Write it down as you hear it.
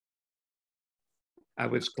I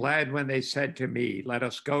was glad when they said to me, let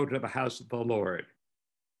us go to the house of the Lord.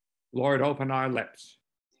 Lord, open our lips.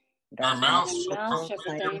 Our mouths shall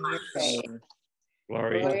proclaim your praise.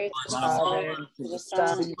 Glory Glory to the Father, to the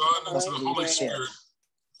Son, and to the Holy Spirit,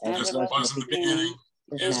 as it was in the beginning,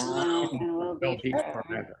 is now, and will be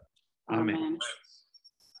forever. Amen.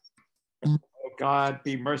 O God,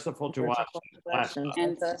 be merciful to us. Bless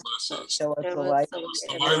us. Show us the light of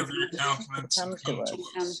your countenance and come to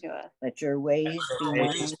us. Let your ways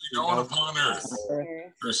be known upon earth,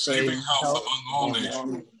 your saving health among all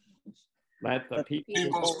nations. Let the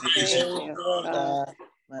peoples praise you, God.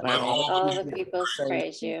 Let all the peoples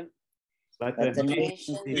praise you. Let the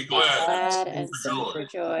nations be glad and sing for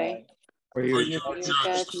joy. For you you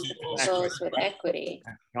judge the peoples with equity.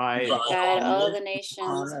 guide all the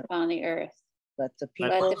nations upon the earth. Let the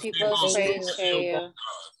peoples praise you.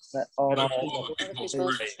 Let all the peoples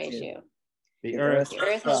praise you. The earth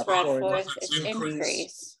has brought forth its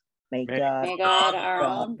increase. May God, our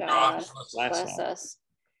own God, bless us.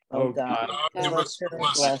 O God, give us your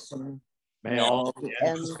blessing. May all the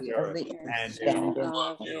ends of the earth stand in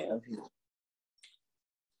awe of you.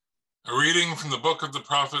 A reading from the book of the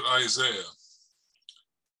prophet Isaiah.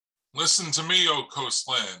 Listen to me, O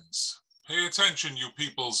coastlands. Pay attention, you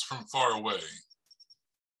peoples from far away.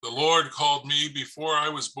 The Lord called me before I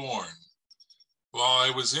was born. While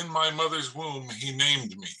I was in my mother's womb, he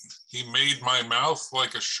named me. He made my mouth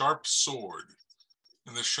like a sharp sword.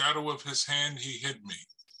 In the shadow of his hand, he hid me.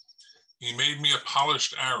 He made me a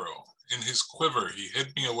polished arrow. In his quiver, he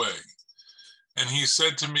hid me away. And he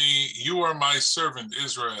said to me, you are my servant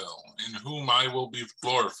Israel, in whom I will be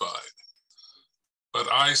glorified. But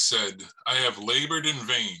I said, I have labored in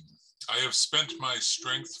vain. I have spent my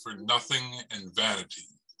strength for nothing and vanity.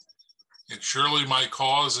 Yet surely my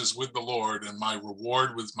cause is with the Lord, and my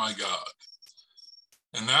reward with my God.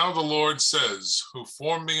 And now the Lord says, who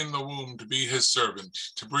formed me in the womb to be his servant,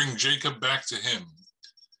 to bring Jacob back to him,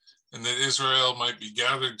 and that Israel might be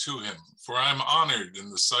gathered to him. For I am honored in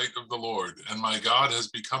the sight of the Lord, and my God has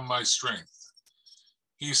become my strength.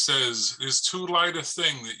 He says, it is too light a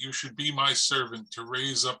thing that you should be my servant to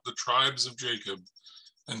raise up the tribes of Jacob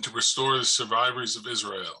and to restore the survivors of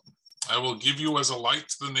Israel. I will give you as a light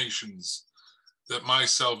to the nations, that my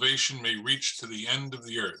salvation may reach to the end of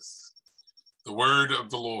the earth. The word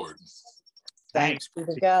of the Lord. Thanks be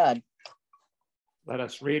to God. Let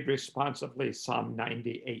us read responsively Psalm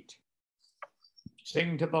 98.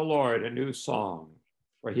 Sing to the Lord a new song,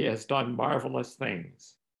 for he has done marvelous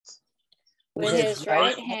things. With his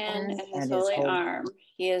right hand and his holy arm,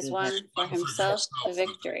 he has won for himself the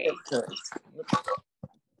victory.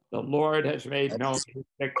 The Lord has made known his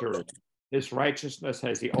victory. His righteousness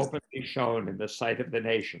has he openly shown in the sight of the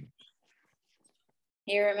nation.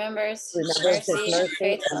 He remembers mercy and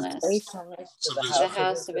faithfulness to the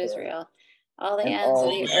house of Israel. All the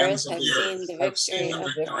ends of the earth have seen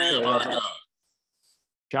the victory of our God.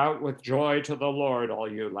 Shout with joy to the Lord, all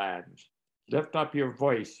you lands. Lift up your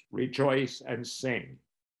voice, rejoice and sing.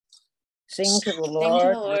 Sing to the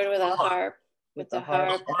Lord with a harp, with the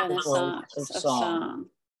harp and the songs of song.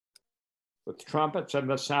 With trumpets and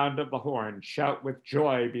the sound of the horn, shout with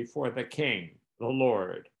joy before the King, the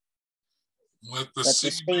Lord. Let the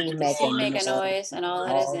sea make a noise and all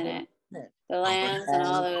that is in it, the lands and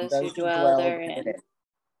all those who dwell therein.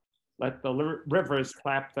 Let the rivers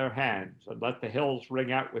clap their hands, and let the hills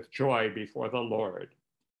ring out with joy before the Lord,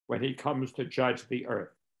 when he comes to judge the earth.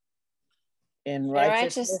 In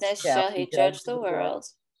righteousness shall he judge the world,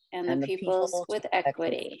 and the peoples with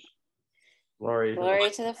equity. Glory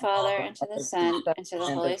to the Father, and to the Son, and to the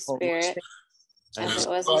Holy Spirit, as it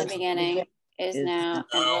was in the beginning, is now,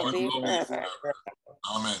 and will be forever.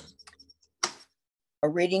 Amen. A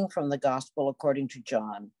reading from the Gospel according to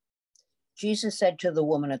John. Jesus said to the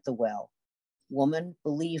woman at the well, woman,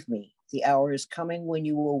 believe me, the hour is coming when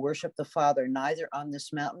you will worship the Father neither on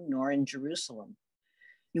this mountain nor in Jerusalem.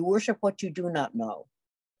 You worship what you do not know.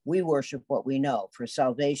 We worship what we know, for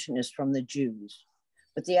salvation is from the Jews.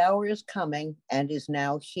 But the hour is coming and is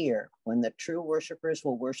now here when the true worshipers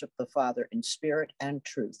will worship the Father in spirit and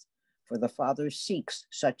truth, for the Father seeks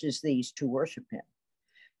such as these to worship him.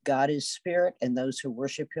 God is spirit, and those who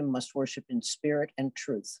worship him must worship in spirit and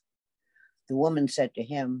truth. The woman said to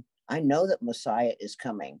him, I know that Messiah is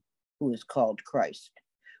coming, who is called Christ.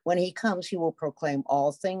 When he comes, he will proclaim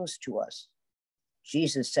all things to us.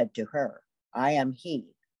 Jesus said to her, I am he,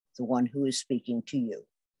 the one who is speaking to you.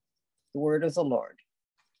 The word of the Lord.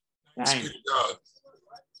 Thanks be to God.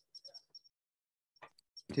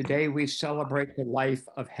 Today we celebrate the life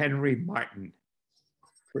of Henry Martyn,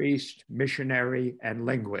 priest, missionary, and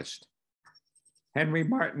linguist. Henry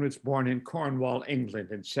Martyn was born in Cornwall, England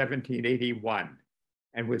in 1781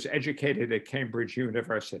 and was educated at Cambridge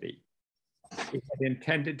University. He had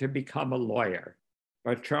intended to become a lawyer,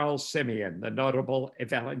 but Charles Simeon, the notable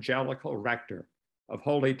evangelical rector of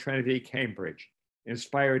Holy Trinity, Cambridge,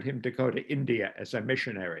 inspired him to go to India as a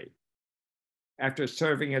missionary. After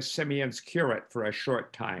serving as Simeon's curate for a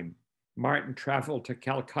short time, Martyn traveled to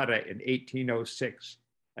Calcutta in 1806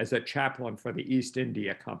 as a chaplain for the East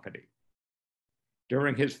India Company.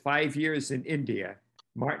 During his 5 years in India,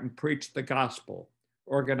 Martyn preached the gospel,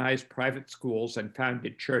 organized private schools, and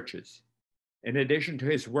founded churches. In addition to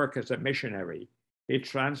his work as a missionary, he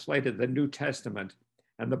translated the New Testament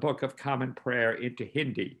and the Book of Common Prayer into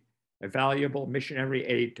Hindi, a valuable missionary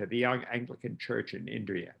aid to the young Anglican Church in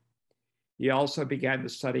India. He also began the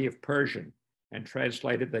study of Persian and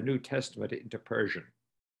translated the New Testament into Persian.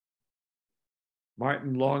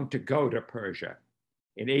 Martyn longed to go to Persia.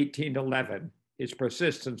 In 1811, his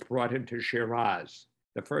persistence brought him to Shiraz,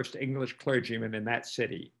 the first English clergyman in that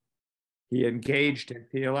city. He engaged in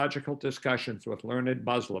theological discussions with learned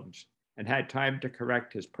Muslims and had time to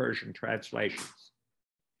correct his Persian translations.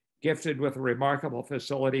 Gifted with a remarkable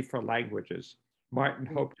facility for languages, Martyn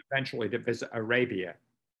hoped eventually to visit Arabia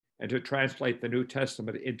and to translate the New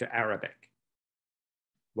Testament into Arabic.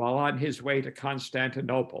 While on his way to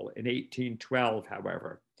Constantinople in 1812,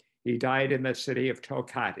 however, he died in the city of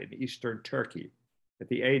Tokat in eastern Turkey at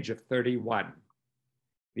the age of 31.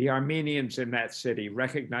 The Armenians in that city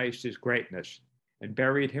recognized his greatness and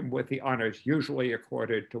buried him with the honors usually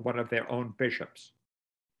accorded to one of their own bishops.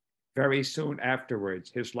 Very soon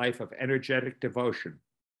afterwards, his life of energetic devotion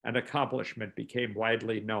and accomplishment became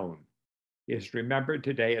widely known. He is remembered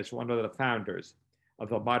today as one of the founders of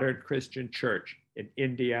the modern Christian church in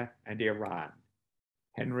India and Iran.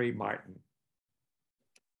 Henry Martyn.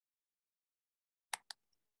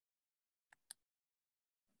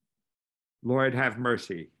 Lord, have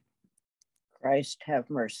mercy. Christ, have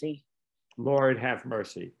mercy. Lord, have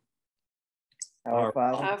mercy. Our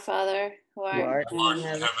Father, Our Father, who art in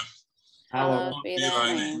heaven, hallowed be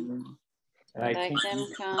thy name. Thy kingdom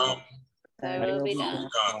come, thy will be done,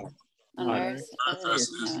 on earth as it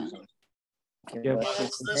is in heaven. Give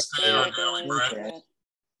us this day our daily bread,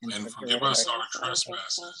 and forgive us our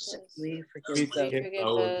trespasses. we We forgive forgive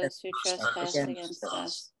those who trespass against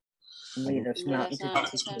us. and lead us Lead not us into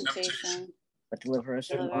not into temptation, temptation, but deliver us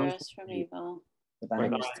from deliver evil. us from evil. For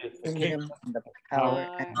thine is the kingdom and the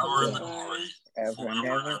power and Power and the the glory, forever and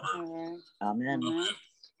ever. Amen. Amen. Amen.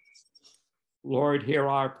 Lord, hear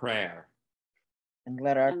our prayer. And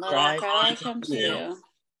let our And let our cry cry come to you.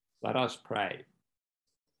 Let us pray.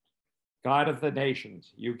 God of the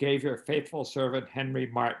nations, you gave your faithful servant Henry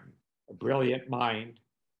Martyn a brilliant mind,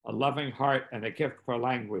 a loving heart, and a gift for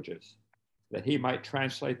languages, that he might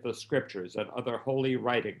translate the scriptures and other holy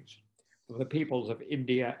writings for the peoples of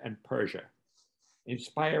India and Persia.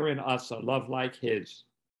 Inspire in us a love like his,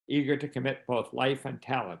 eager to commit both life and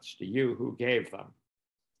talents to you who gave them,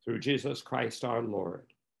 through Jesus Christ our Lord,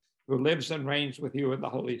 who lives and reigns with you in the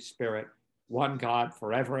Holy Spirit, one God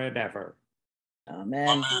forever and ever.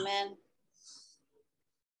 Amen. Amen.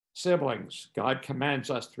 Siblings, God commands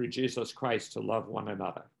us through Jesus Christ to love one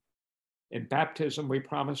another. In baptism, we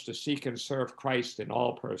promise to seek and serve Christ in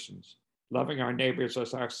all persons, loving our neighbors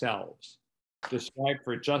as ourselves, to strive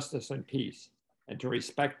for justice and peace, and to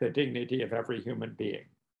respect the dignity of every human being.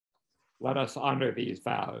 Let us honor these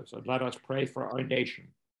vows, and let us pray for our nation,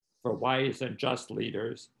 for wise and just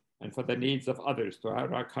leaders, and for the needs of others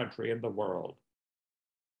throughout our country and the world.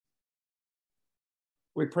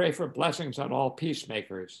 We pray for blessings on all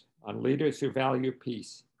peacemakers, on leaders who value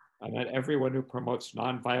peace, and on everyone who promotes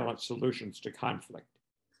nonviolent solutions to conflict.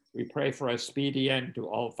 We pray for a speedy end to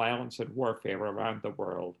all violence and warfare around the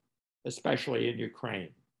world, especially in Ukraine.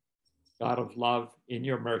 God of love, in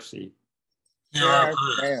your mercy, hear our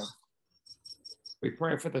prayer. we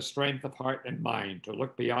pray for the strength of heart and mind to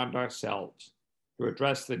look beyond ourselves, to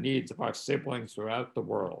address the needs of our siblings throughout the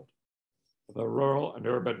world, for the rural and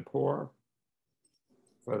urban poor,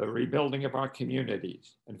 for the rebuilding of our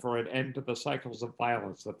communities, and for an end to the cycles of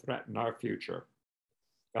violence that threaten our future.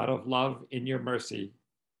 God of love, in your mercy,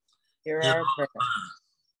 Hear our prayer.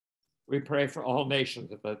 we pray for all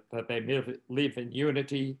nations that they live in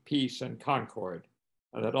unity, peace, and concord,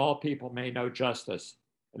 and that all people may know justice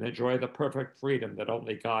and enjoy the perfect freedom that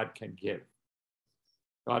only God can give.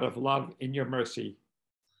 God of love, in your mercy,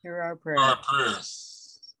 Hear our prayer. Our prayer.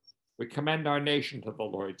 we commend our nation to the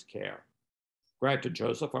Lord's care. Grant to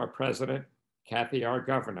Joseph, our president, Kathy, our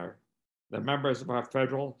governor, the members of our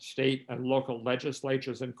federal, state, and local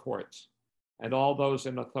legislatures and courts, and all those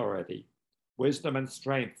in authority, wisdom and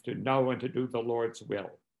strength to know and to do the Lord's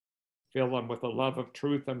will. Fill them with the love of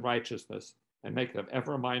truth and righteousness, and make them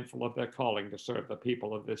ever mindful of their calling to serve the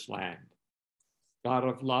people of this land. God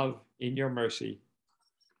of love, in your mercy,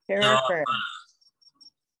 Hear our prayer.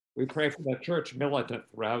 we pray for the church militant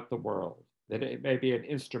throughout the world, that it may be an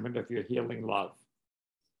instrument of your healing love.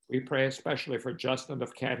 We pray especially for Justin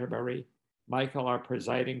of Canterbury, Michael, our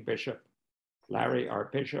presiding bishop, Larry, our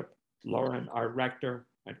bishop, Lauren, our rector,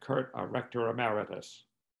 and Kurt, our rector emeritus.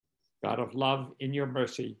 God of love, in your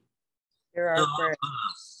mercy, Hear our prayer.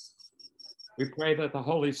 we pray that the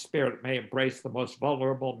Holy Spirit may embrace the most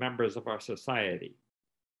vulnerable members of our society.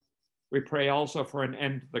 We pray also for an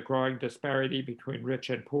end to the growing disparity between rich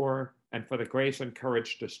and poor, and for the grace and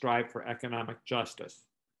courage to strive for economic justice.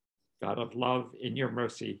 God of love, in your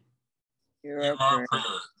mercy, Hear our prayer.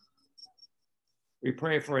 we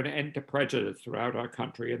pray for an end to prejudice throughout our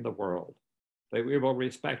country and the world, that we will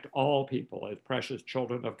respect all people as precious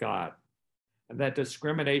children of God, and that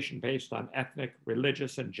discrimination based on ethnic,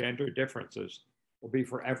 religious, and gender differences will be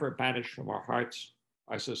forever banished from our hearts,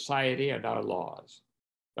 our society, and our laws.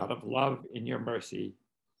 God of love, in your mercy,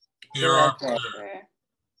 Hear our prayer.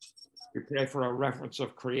 we pray for a reverence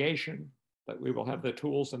of creation, that we will have the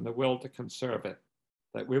tools and the will to conserve it,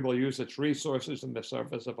 that we will use its resources in the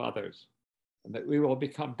service of others, and that we will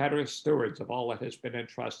become better stewards of all that has been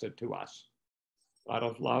entrusted to us. God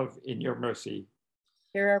of love, in your mercy,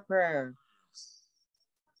 Hear our prayer.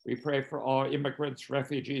 we pray for all immigrants,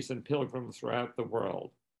 refugees, and pilgrims throughout the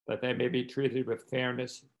world, that they may be treated with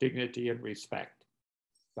fairness, dignity, and respect.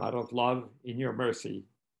 God of love, in your mercy,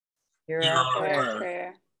 Hear Hear our our prayer.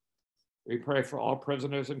 Prayer. we pray for all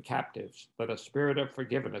prisoners and captives, that a spirit of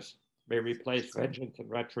forgiveness may replace vengeance and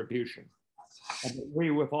retribution, and that we,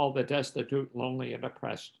 with all the destitute, lonely, and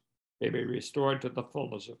oppressed, may be restored to the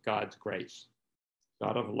fullness of God's grace.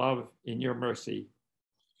 God of love, in your mercy,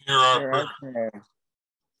 Hear our Hear prayer. our prayer.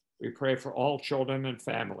 we pray for all children and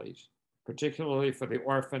families, particularly for the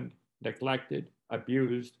orphaned, neglected,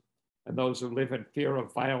 abused, and those who live in fear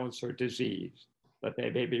of violence or disease, that they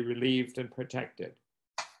may be relieved and protected.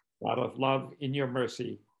 God of love, in your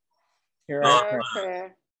mercy, Hear Hear our our prayer.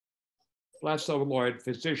 Prayer. bless, O Lord,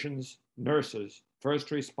 physicians, nurses, first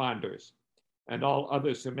responders, and all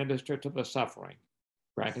others who minister to the suffering,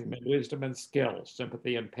 granting them wisdom and skill,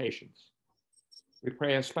 sympathy and patience. We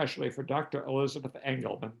pray especially for Dr. Elizabeth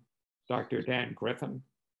Engelman, Dr. Dan Griffin,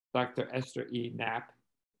 Dr. Esther E. Knapp,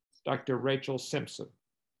 Dr. Rachel Simpson,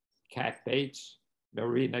 Kat Bates,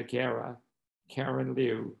 Marina Guerra, Karen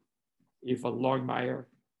Liu, Eva Longmire,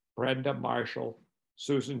 Brenda Marshall,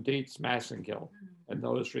 Susan Dietz Massengill, and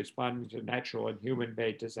those responding to natural and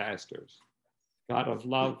human-made disasters. God of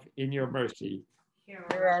love, in your mercy, Hear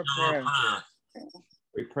our prayer.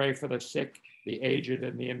 we pray for the sick, the aged,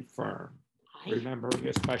 and the infirm, remembering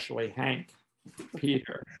especially Hank,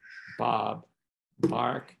 Peter, Bob,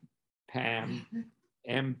 Mark, Pam,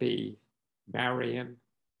 MB, Marion,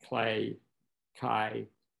 Clay, Kai,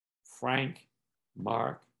 Frank,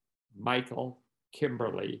 Mark, Michael,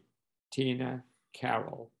 Kimberly, Tina,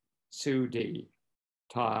 Carol, Sue D,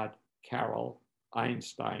 Todd, Carol,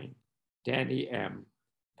 Einstein, Danny M,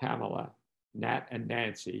 Pamela, Nat and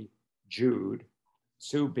Nancy, Jude,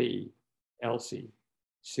 Sue B, Elsie,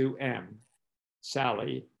 Sue M,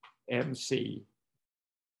 Sally, MC,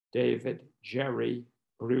 David, Jerry,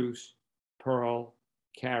 Bruce, Pearl,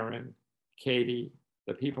 Karen, Katie,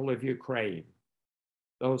 the people of Ukraine,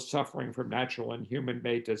 those suffering from natural and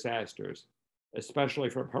human-made disasters, especially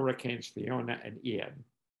from Hurricanes Fiona and Ian,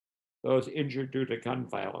 those injured due to gun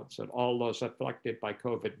violence, and all those afflicted by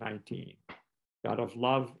COVID-19. God of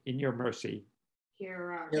love, in your mercy,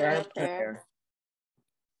 Hear our prayer.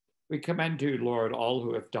 we commend to you, Lord, all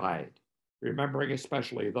who have died, remembering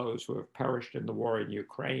especially those who have perished in the war in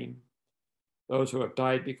Ukraine, those who have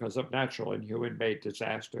died because of natural and human-made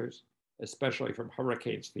disasters, especially from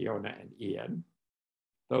Hurricanes Fiona and Ian,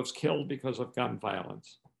 those killed because of gun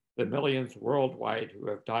violence, the millions worldwide who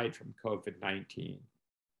have died from COVID-19,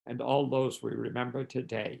 and all those we remember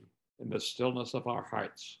today in the stillness of our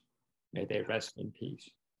hearts. May they rest in peace.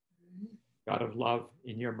 God of love,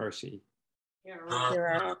 in your mercy, Hear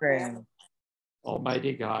our prayer.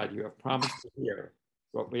 Almighty God, you have promised to hear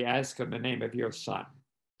what we ask in the name of your Son.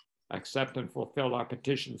 Accept and fulfill our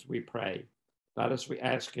petitions, we pray, not as we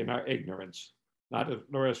ask in our ignorance,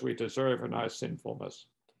 nor as we deserve in our sinfulness,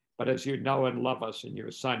 but as you know and love us in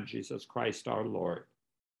your Son, Jesus Christ our Lord.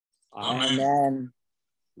 Amen. Amen.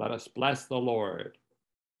 Let us bless the Lord.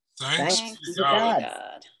 Thanks Thanks be to to God.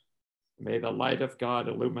 God. May the light of God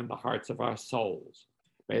illumine the hearts of our souls.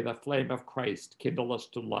 May the flame of Christ kindle us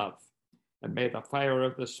to love. And may the fire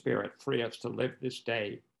of the Spirit free us to live this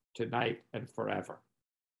day, tonight, and forever.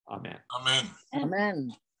 Amen. Amen.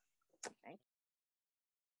 Amen.